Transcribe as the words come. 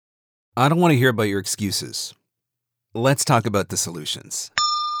I don't want to hear about your excuses. Let's talk about the solutions.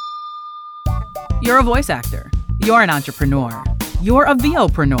 You're a voice actor. You're an entrepreneur. You're a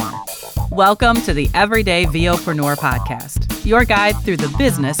VOpreneur. Welcome to the Everyday VOpreneur podcast, your guide through the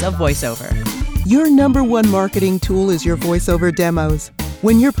business of voiceover. Your number one marketing tool is your voiceover demos.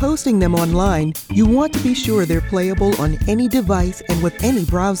 When you're posting them online, you want to be sure they're playable on any device and with any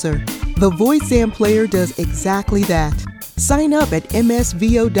browser. The VoiceZam player does exactly that. Sign up at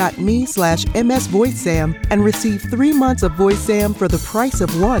msvo.me/msvoicezam and receive 3 months of VoiceZam for the price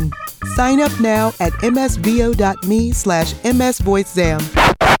of one. Sign up now at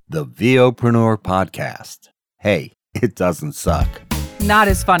msvo.me/msvoicezam. The VOpreneur Podcast. Hey, it doesn't suck. Not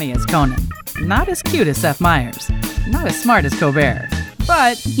as funny as Conan. Not as cute as Seth Meyers. Not as smart as Colbert.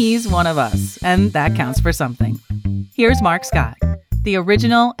 But he's one of us, and that counts for something. Here's Mark Scott, the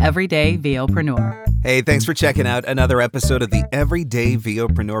original Everyday VOpreneur. Hey, thanks for checking out another episode of the Everyday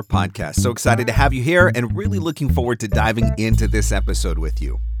VOpreneur podcast. So excited to have you here and really looking forward to diving into this episode with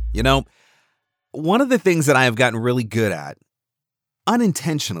you. You know, one of the things that I have gotten really good at,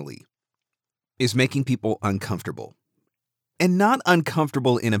 unintentionally, is making people uncomfortable. And not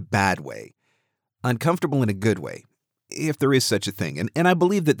uncomfortable in a bad way. Uncomfortable in a good way, if there is such a thing. And I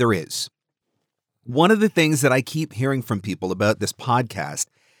believe that there is. One of the things that I keep hearing from people about this podcast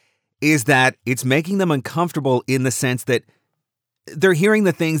is that it's making them uncomfortable in the sense that they're hearing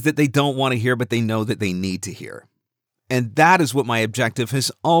the things that they don't want to hear, but they know that they need to hear. And that is what my objective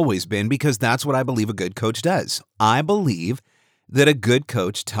has always been, because that's what I believe a good coach does. I believe that a good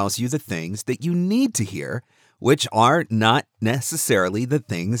coach tells you the things that you need to hear, which are not necessarily the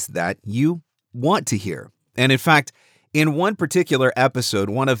things that you want to hear. And in fact, in one particular episode,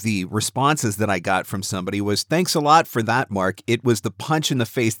 one of the responses that I got from somebody was, "Thanks a lot for that, Mark. It was the punch in the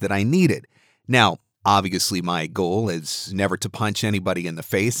face that I needed." Now, obviously, my goal is never to punch anybody in the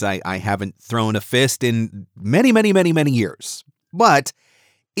face. I haven't thrown a fist in many, many, many, many years. But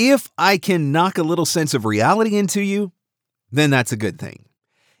if I can knock a little sense of reality into you, then that's a good thing.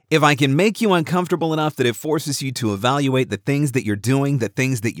 If I can make you uncomfortable enough that it forces you to evaluate the things that you're doing, the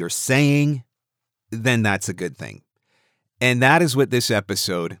things that you're saying, then that's a good thing. And that is what this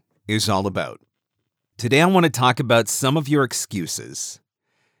episode is all about. Today I want to talk about some of your excuses.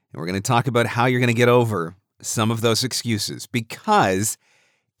 And we're going to talk about how you're going to get over some of those excuses. Because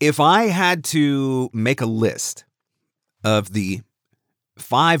if I had to make a list of the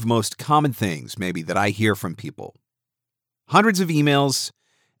 5 most common things maybe that I hear from people, hundreds of emails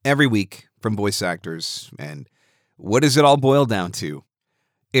every week from voice actors, and what does it all boil down to?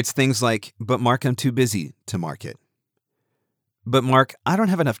 It's things like, "But Mark, I'm too busy to market." "But Mark, I don't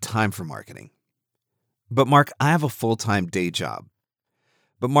have enough time for marketing." "But Mark, I have a full-time day job."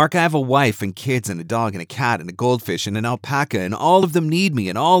 "But Mark, I have a wife and kids and a dog and a cat and a goldfish and an alpaca, and all of them need me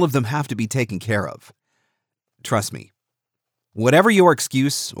and all of them have to be taken care of." Trust me, whatever your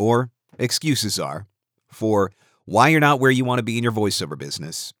excuse or excuses are for why you're not where you want to be in your voiceover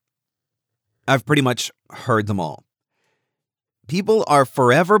business, I've pretty much heard them all. People are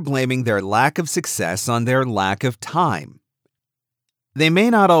forever blaming their lack of success on their lack of time. They may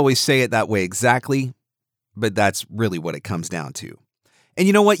not always say it that way exactly, but that's really what it comes down to. And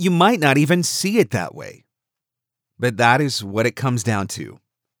you know what? You might not even see it that way, but that is what it comes down to.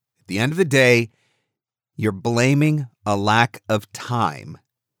 At the end of the day, you're blaming a lack of time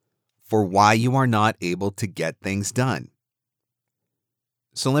for why you are not able to get things done.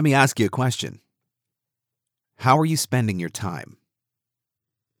 So let me ask you a question. How are you spending your time?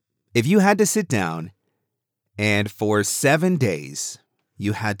 If you had to sit down and for 7 days,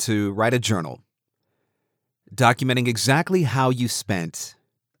 you had to write a journal documenting exactly how you spent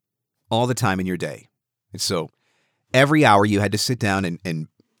all the time in your day. And so every hour you had to sit down and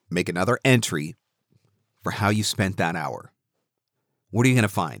make another entry for how you spent that hour. What are you going to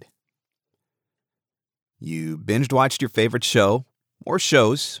find? You binged watched your favorite show or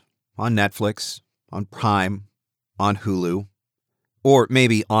shows on Netflix, on Prime, on Hulu, or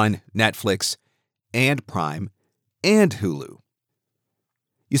maybe on Netflix and Prime and Hulu.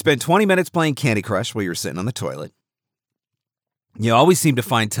 You spent 20 minutes playing Candy Crush while you were sitting on the toilet. You always seem to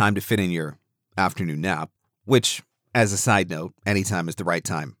find time to fit in your afternoon nap, which, as a side note, anytime is the right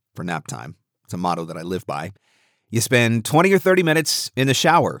time for nap time. It's a motto that I live by. You spend 20 or 30 minutes in the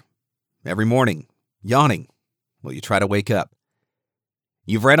shower every morning, yawning while you try to wake up.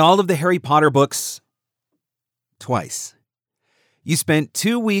 You've read all of the Harry Potter books twice. You spent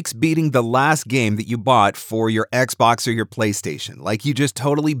 2 weeks beating the last game that you bought for your Xbox or your PlayStation. Like you just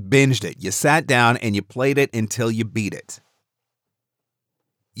totally binged it. You sat down and you played it until you beat it.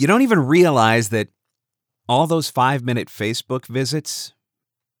 You don't even realize that all those 5-minute Facebook visits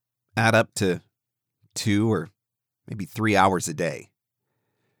add up to 2 or maybe 3 hours a day.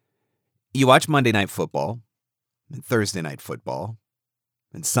 You watch Monday Night Football, and Thursday Night Football,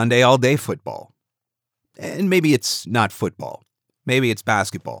 and Sunday all-day football. And maybe it's not football. Maybe it's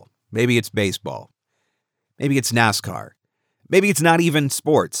basketball. Maybe it's baseball. Maybe it's NASCAR. Maybe it's not even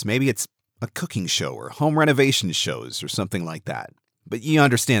sports. Maybe it's a cooking show or home renovation shows or something like that. But you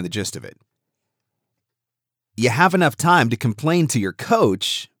understand the gist of it. You have enough time to complain to your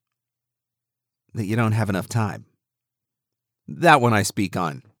coach that you don't have enough time. That one I speak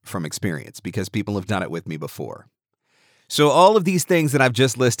on from experience because people have done it with me before. So all of these things that I've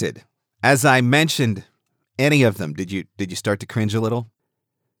just listed, as I mentioned any of them, did you start to cringe a little?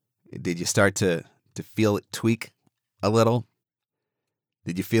 Did you start to feel it tweak a little?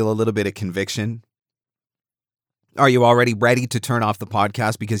 Did you feel a little bit of conviction? Are you already ready to turn off the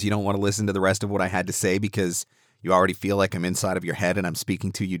podcast because you don't want to listen to the rest of what I had to say because you already feel like I'm inside of your head and I'm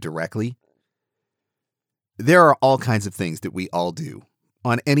speaking to you directly? There are all kinds of things that we all do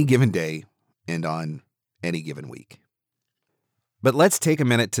on any given day and on any given week. But let's take a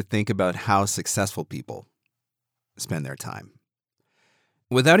minute to think about how successful people spend their time.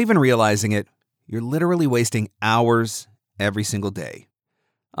 Without even realizing it, you're literally wasting hours every single day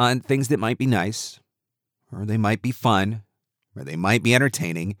on things that might be nice, or they might be fun, or they might be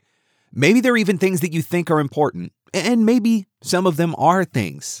entertaining. Maybe they're even things that you think are important, and maybe some of them are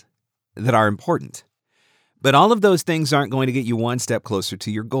things that are important. But all of those things aren't going to get you one step closer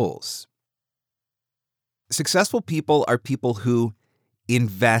to your goals. Successful people are people who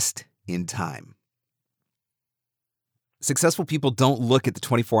invest in time. Successful people don't look at the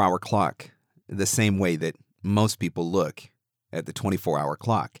 24-hour clock the same way that most people look at the 24-hour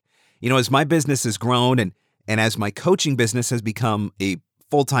clock. You know, as my business has grown and as my coaching business has become a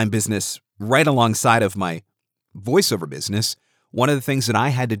full-time business right alongside of my voiceover business, one of the things that I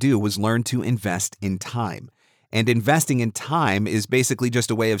had to do was learn to invest in time. And investing in time is basically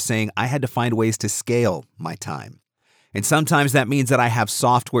just a way of saying I had to find ways to scale my time. And sometimes that means that I have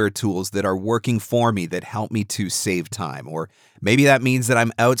software tools that are working for me that help me to save time. Or maybe that means that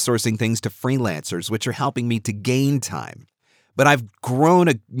I'm outsourcing things to freelancers, which are helping me to gain time. But I've grown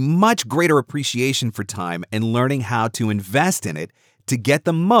a much greater appreciation for time and learning how to invest in it to get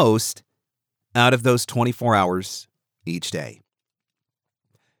the most out of those 24 hours each day.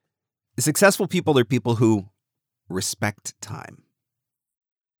 Successful people are people who respect time.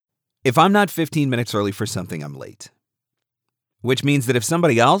 If I'm not 15 minutes early for something, I'm late. Which means that if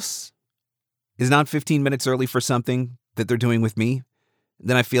somebody else is not 15 minutes early for something that they're doing with me,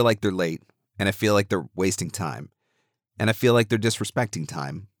 then I feel like they're late, and I feel like they're wasting time, and I feel like they're disrespecting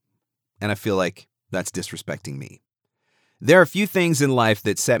time, and I feel like that's disrespecting me. There are a few things in life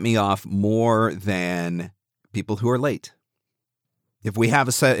that set me off more than people who are late. If we have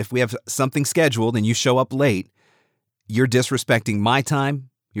something scheduled and you show up late, you're disrespecting my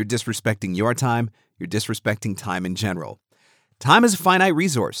time, you're disrespecting your time, you're disrespecting time in general. Time is a finite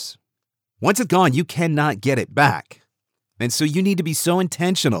resource. Once it's gone, you cannot get it back. And so you need to be so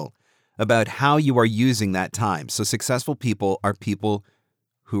intentional about how you are using that time. So successful people are people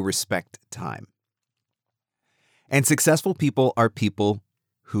who respect time. And successful people are people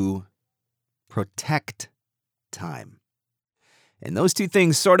who protect time. And those two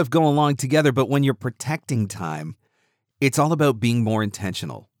things sort of go along together, but when you're protecting time, it's all about being more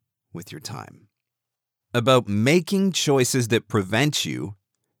intentional with your time. About making choices that prevent you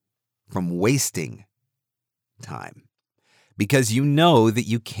from wasting time. Because you know that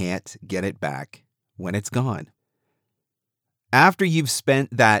you can't get it back when it's gone. After you've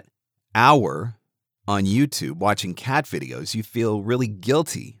spent that hour on YouTube watching cat videos, you feel really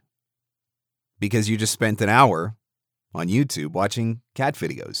guilty because you just spent an hour on YouTube watching cat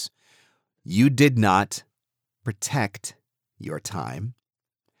videos. You did not protect your time.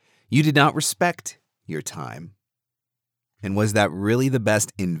 You did not respect your time. And was that really the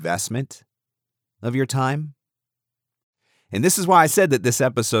best investment of your time? And this is why I said that this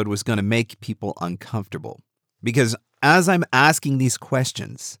episode was going to make people uncomfortable. Because as I'm asking these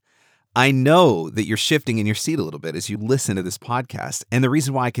questions, I know that you're shifting in your seat a little bit as you listen to this podcast. And the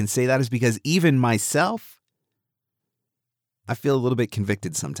reason why I can say that is because even myself, I feel a little bit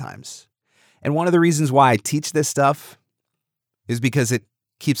convicted sometimes. And one of the reasons why I teach this stuff is because it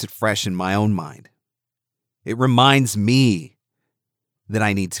keeps it fresh in my own mind. It reminds me that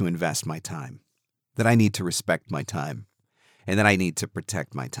I need to invest my time, that I need to respect my time, and that I need to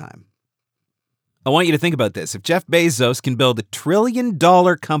protect my time. I want you to think about this. If Jeff Bezos can build $1 trillion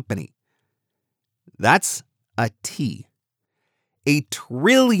company, that's a T. $1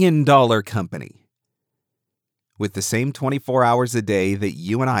 trillion company with the same 24 hours a day that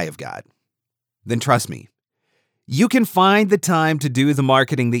you and I have got, then trust me, you can find the time to do the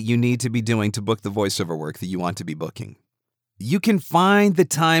marketing that you need to be doing to book the voiceover work that you want to be booking. You can find the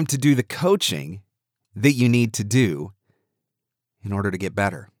time to do the coaching that you need to do in order to get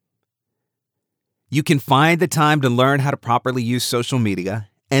better. You can find the time to learn how to properly use social media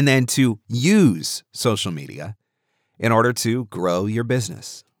and then to use social media in order to grow your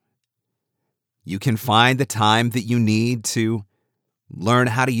business. You can find the time that you need to learn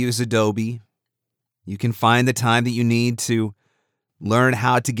how to use Adobe. You can find the time that you need to learn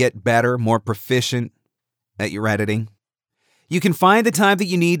how to get better, more proficient at your editing. You can find the time that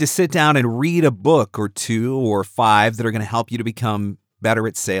you need to sit down and read a book or 2 or 5 that are going to help you to become better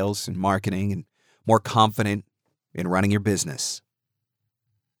at sales and marketing and more confident in running your business.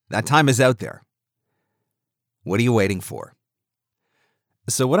 That time is out there. What are you waiting for?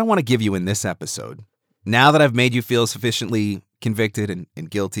 So what I want to give you in this episode, now that I've made you feel sufficiently convicted and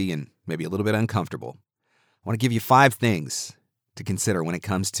guilty and maybe a little bit uncomfortable, I want to give you 5 things to consider when it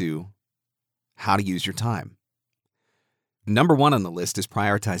comes to how to use your time. Number 1 on the list is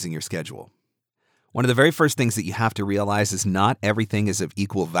prioritizing your schedule. One of the very first things that you have to realize is not everything is of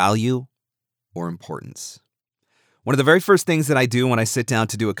equal value or importance. One of the very first things that I do when I sit down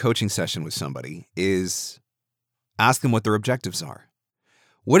to do a coaching session with somebody is ask them what their objectives are.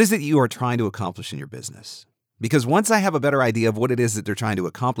 What is it you are trying to accomplish in your business? Because once I have a better idea of what it is that they're trying to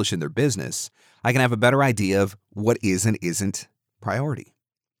accomplish in their business, I can have a better idea of what is and isn't priority.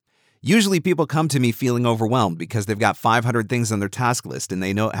 Usually people come to me feeling overwhelmed because they've got 500 things on their task list and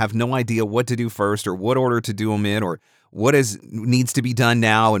they have no idea what to do first or what order to do them in or what needs to be done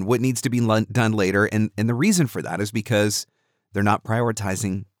now and what needs to be done later. And the reason for that is because they're not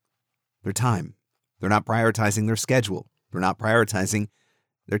prioritizing their time. They're not prioritizing their schedule. They're not prioritizing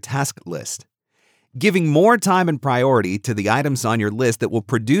their task list. Giving more time and priority to the items on your list that will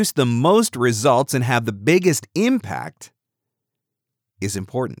produce the most results and have the biggest impact is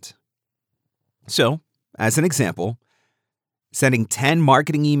important. So, as an example, sending 10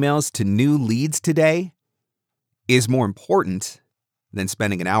 marketing emails to new leads today is more important than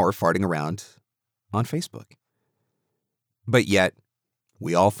spending an hour farting around on Facebook. But yet,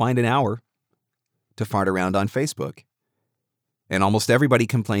 we all find an hour to fart around on Facebook. And almost everybody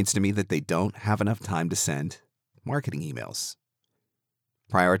complains to me that they don't have enough time to send marketing emails.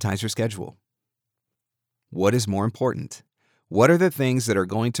 Prioritize your schedule. What is more important? What are the things that are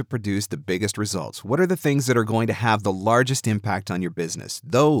going to produce the biggest results? What are the things that are going to have the largest impact on your business?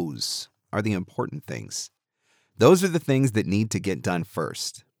 Those are the important things. Those are the things that need to get done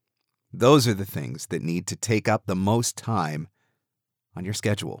first. Those are the things that need to take up the most time on your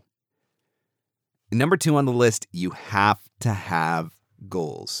schedule. Number 2 on the list, you have to have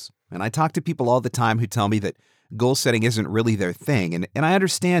goals. And I talk to people all the time who tell me that goal setting isn't really their thing. And I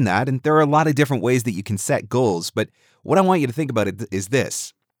understand that. And there are a lot of different ways that you can set goals. But what I want you to think about is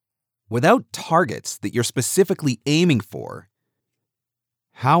this. Without targets that you're specifically aiming for,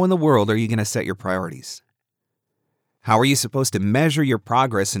 how in the world are you going to set your priorities? How are you supposed to measure your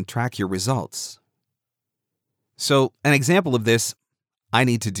progress and track your results? So, an example of this, I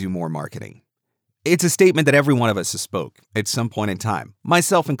need to do more marketing. It's a statement that every one of us has spoke at some point in time,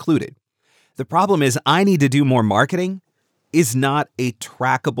 myself included. The problem is I need to do more marketing is not a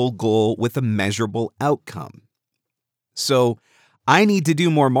trackable goal with a measurable outcome. So I need to do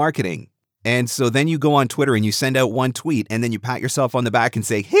more marketing. And so then you go on Twitter and you send out one tweet and then you pat yourself on the back and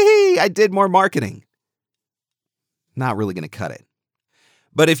say, hey, I did more marketing. Not really going to cut it.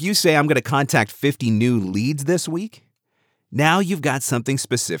 But if you say I'm going to contact 50 new leads this week, now you've got something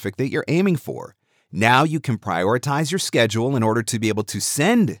specific that you're aiming for. Now you can prioritize your schedule in order to be able to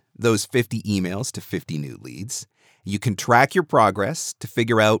send those 50 emails to 50 new leads. You can track your progress to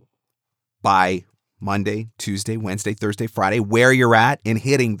figure out by Monday, Tuesday, Wednesday, Thursday, Friday, where you're at in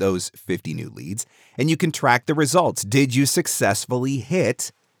hitting those 50 new leads. And you can track the results. Did you successfully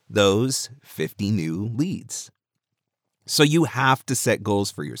hit those 50 new leads? So you have to set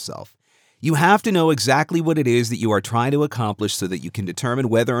goals for yourself. You have to know exactly what it is that you are trying to accomplish so that you can determine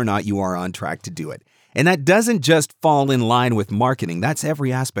whether or not you are on track to do it. And that doesn't just fall in line with marketing. That's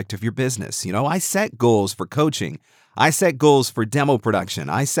every aspect of your business. You know, I set goals for coaching. I set goals for demo production.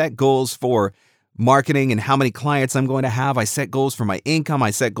 I set goals for marketing and how many clients I'm going to have. I set goals for my income. I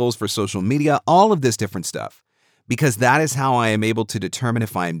set goals for social media, all of this different stuff. Because that is how I am able to determine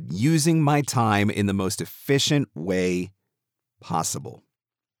if I'm using my time in the most efficient way possible.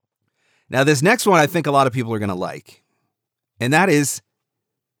 Now, this next one I think a lot of people are going to like, and that is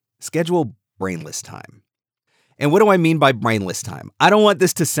schedule brainless time. And what do I mean by brainless time? I don't want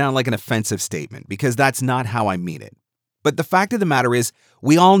this to sound like an offensive statement because that's not how I mean it. But the fact of the matter is,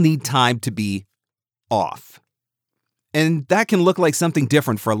 we all need time to be off. And that can look like something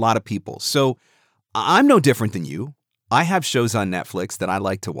different for a lot of people. So I'm no different than you. I have shows on Netflix that I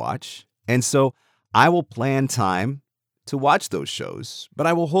like to watch. And so I will plan time to watch those shows, but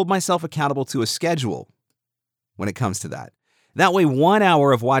I will hold myself accountable to a schedule when it comes to that. That way, 1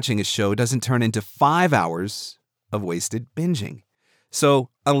 hour of watching a show doesn't turn into 5 hours of wasted binging. So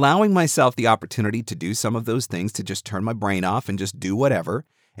allowing myself the opportunity to do some of those things, to just turn my brain off and just do whatever.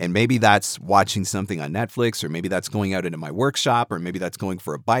 And maybe that's watching something on Netflix, or maybe that's going out into my workshop, or maybe that's going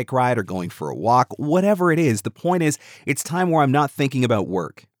for a bike ride or going for a walk, whatever it is. The point is, it's time where I'm not thinking about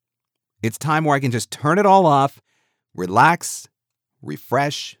work. It's time where I can just turn it all off, relax,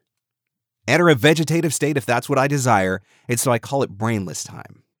 refresh, enter a vegetative state if that's what I desire. And so I call it brainless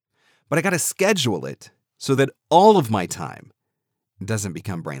time. But I got to schedule it so that all of my time doesn't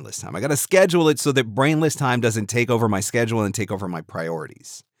become brainless time. I got to schedule it so that brainless time doesn't take over my schedule and take over my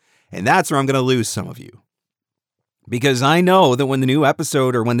priorities. And that's where I'm going to lose some of you. Because I know that when the new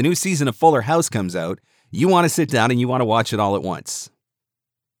episode or when the new season of Fuller House comes out, you want to sit down and you want to watch it all at once.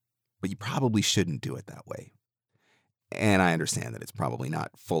 But you probably shouldn't do it that way. And I understand that it's probably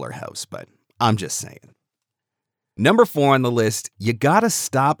not Fuller House, but I'm just saying. Number 4 on the list, you gotta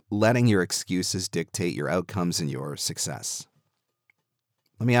stop letting your excuses dictate your outcomes and your success.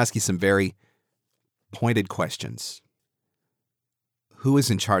 Let me ask you some very pointed questions. Who is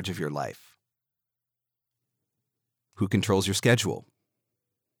in charge of your life? Who controls your schedule?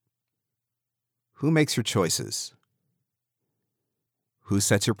 Who makes your choices? Who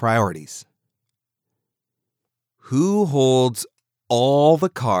sets your priorities? Who holds all the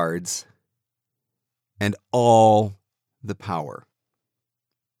cards and all the power?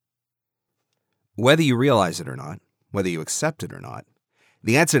 Whether you realize it or not, whether you accept it or not,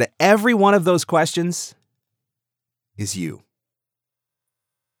 the answer to every one of those questions is you.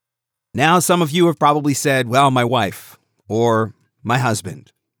 Now, some of you have probably said, well, my wife, or my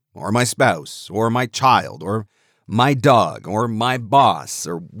husband, or my spouse, or my child, or my dog, or my boss,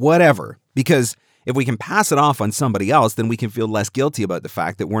 or whatever. Because if we can pass it off on somebody else, then we can feel less guilty about the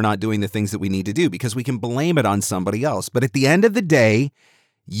fact that we're not doing the things that we need to do, because we can blame it on somebody else. But at the end of the day,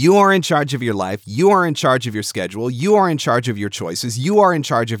 you are in charge of your life. You are in charge of your schedule. You are in charge of your choices. You are in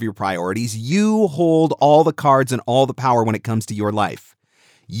charge of your priorities. You hold all the cards and all the power when it comes to your life.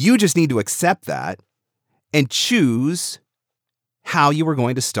 You just need to accept that and choose how you are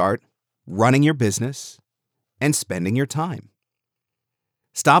going to start running your business and spending your time.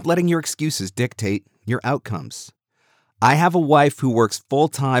 Stop letting your excuses dictate your outcomes. I have a wife who works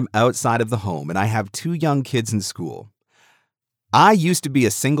full-time outside of the home, and I have 2 young kids in school. I used to be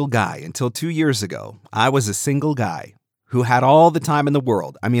a single guy until 2 years ago. I was a single guy who had all the time in the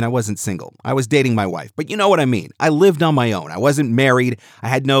world. I mean, I wasn't single. I was dating my wife, but you know what I mean. I lived on my own. I wasn't married. I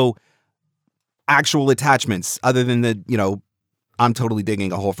had no actual attachments other than I'm totally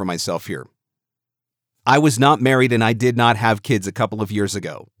digging a hole for myself here. I was not married and I did not have kids a couple of years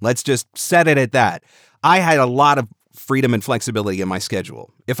ago. Let's just set it at that. I had a lot of freedom and flexibility in my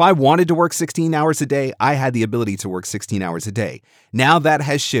schedule. If I wanted to work 16 hours a day, I had the ability to work 16 hours a day. Now that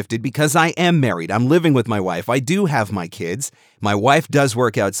has shifted because I am married. I'm living with my wife. I do have my kids. My wife does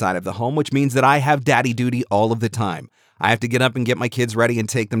work outside of the home, which means that I have daddy duty all of the time. I have to get up and get my kids ready and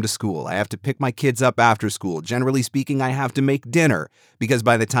take them to school. I have to pick my kids up after school. Generally speaking, I have to make dinner because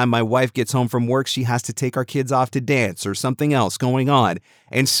by the time my wife gets home from work, she has to take our kids off to dance or something else going on.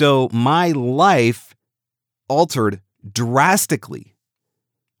 And so my life altered drastically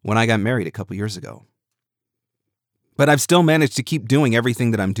when I got married a couple years ago. But I've still managed to keep doing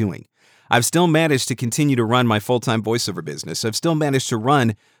everything that I'm doing. I've still managed to continue to run my full-time voiceover business. I've still managed to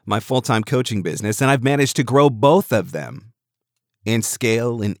run my full-time coaching business, and I've managed to grow both of them in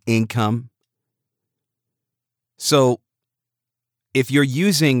scale and income. So if you're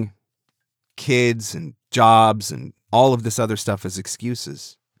using kids and jobs and all of this other stuff as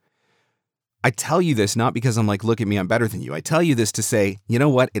excuses, I tell you this not because I'm like, look at me, I'm better than you. I tell you this to say, you know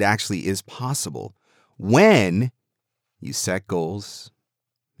what? It actually is possible when you set goals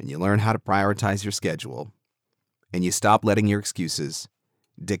and you learn how to prioritize your schedule and you stop letting your excuses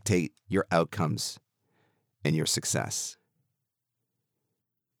dictate your outcomes and your success.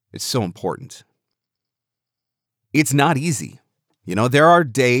 It's so important. It's not easy. There are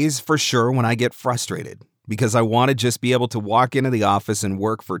days for sure when I get frustrated because I want to just be able to walk into the office and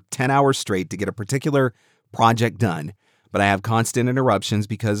work for 10 hours straight to get a particular project done. But I have constant interruptions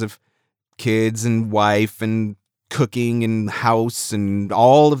because of kids and wife and cooking and house and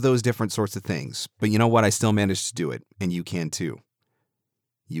all of those different sorts of things. But you know what? I still managed to do it, and you can too.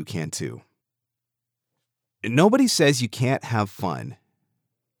 You can too. Nobody says you can't have fun.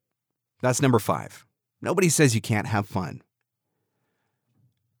 That's number 5. Nobody says you can't have fun.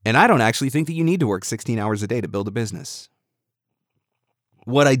 And I don't actually think that you need to work 16 hours a day to build a business.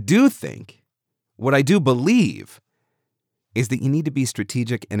 What I do believe, is that you need to be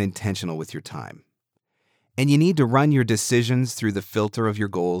strategic and intentional with your time. And you need to run your decisions through the filter of your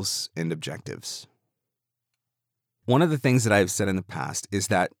goals and objectives. One of the things that I have said in the past is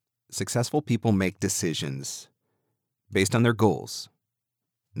that successful people make decisions based on their goals,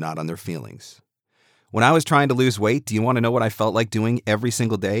 not on their feelings. When I was trying to lose weight, do you want to know what I felt like doing every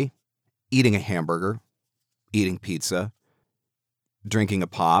single day? Eating a hamburger, eating pizza, drinking a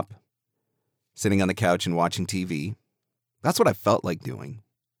pop, sitting on the couch and watching TV. That's what I felt like doing.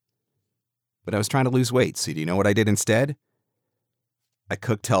 But I was trying to lose weight, so do you know what I did instead? I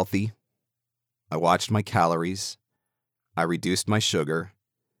cooked healthy. I watched my calories. I reduced my sugar.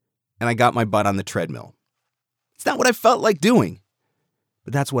 And I got my butt on the treadmill. It's not what I felt like doing,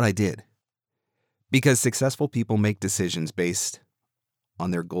 but that's what I did. Because successful people make decisions based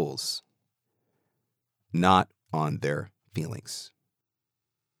on their goals, not on their feelings.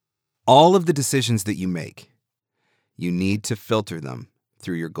 All of the decisions that you make, you need to filter them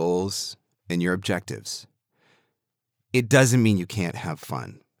through your goals and your objectives. It doesn't mean you can't have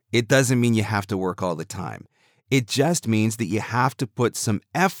fun. It doesn't mean you have to work all the time. It just means that you have to put some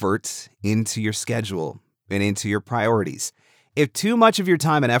effort into your schedule and into your priorities. If too much of your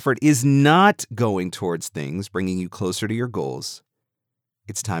time and effort is not going towards things bringing you closer to your goals,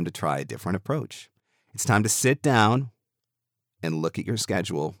 it's time to try a different approach. It's time to sit down and look at your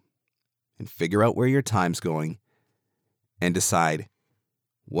schedule and figure out where your time's going and decide,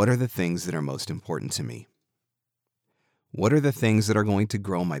 what are the things that are most important to me? What are the things that are going to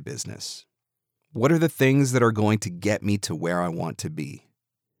grow my business? What are the things that are going to get me to where I want to be?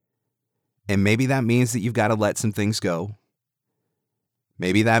 And maybe that means that you've got to let some things go.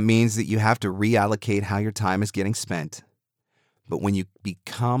 Maybe that means that you have to reallocate how your time is getting spent. But when you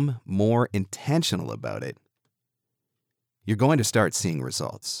become more intentional about it, you're going to start seeing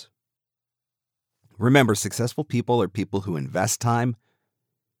results. Remember, successful people are people who invest time,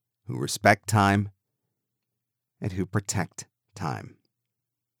 who respect time, and who protect time.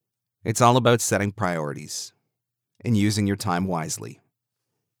 It's all about setting priorities and using your time wisely.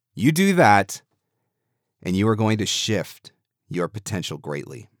 You do that, and you are going to shift your potential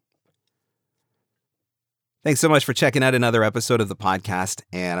greatly. Thanks so much for checking out another episode of the podcast,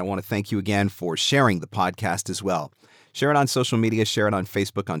 and I want to thank you again for sharing the podcast as well. Share it on social media, share it on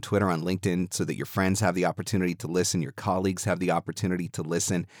Facebook, on Twitter, on LinkedIn, so that your friends have the opportunity to listen, your colleagues have the opportunity to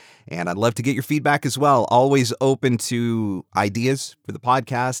listen, and I'd love to get your feedback as well. Always open to ideas for the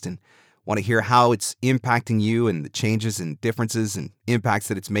podcast and want to hear how it's impacting you and the changes and differences and impacts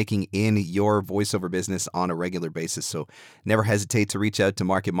that it's making in your voiceover business on a regular basis. So never hesitate to reach out to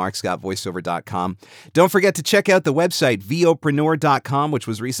Mark at markscottvoiceover.com. Don't forget to check out the website, VOpreneur.com, which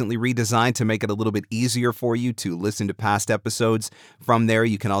was recently redesigned to make it a little bit easier for you to listen to past episodes. From there,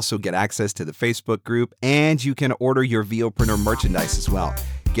 you can also get access to the Facebook group, and you can order your VOpreneur merchandise as well.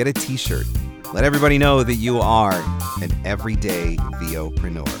 Get a t-shirt. Let everybody know that you are an everyday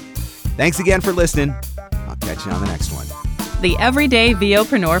VOpreneur. Thanks again for listening. I'll catch you on the next one. The Everyday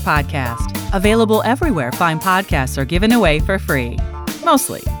VOpreneur Podcast. Available everywhere fine podcasts are given away for free.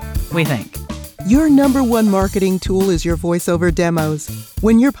 Mostly, we think. Your number one marketing tool is your voiceover demos.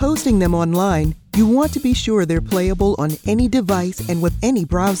 When you're posting them online, you want to be sure they're playable on any device and with any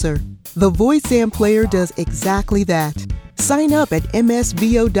browser. The VoiceZam player does exactly that. Sign up at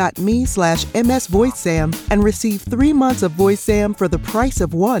msvo.me/msvoicezam and receive 3 months of VoiceZam for the price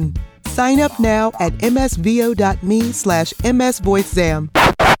of 1. Sign up now at msvo.me/msvoicezam.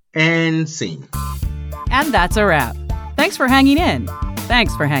 And scene. And that's a wrap. Thanks for hanging in.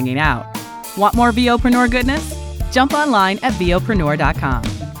 Thanks for hanging out. Want more VOpreneur goodness? Jump online at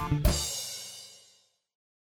VOpreneur.com.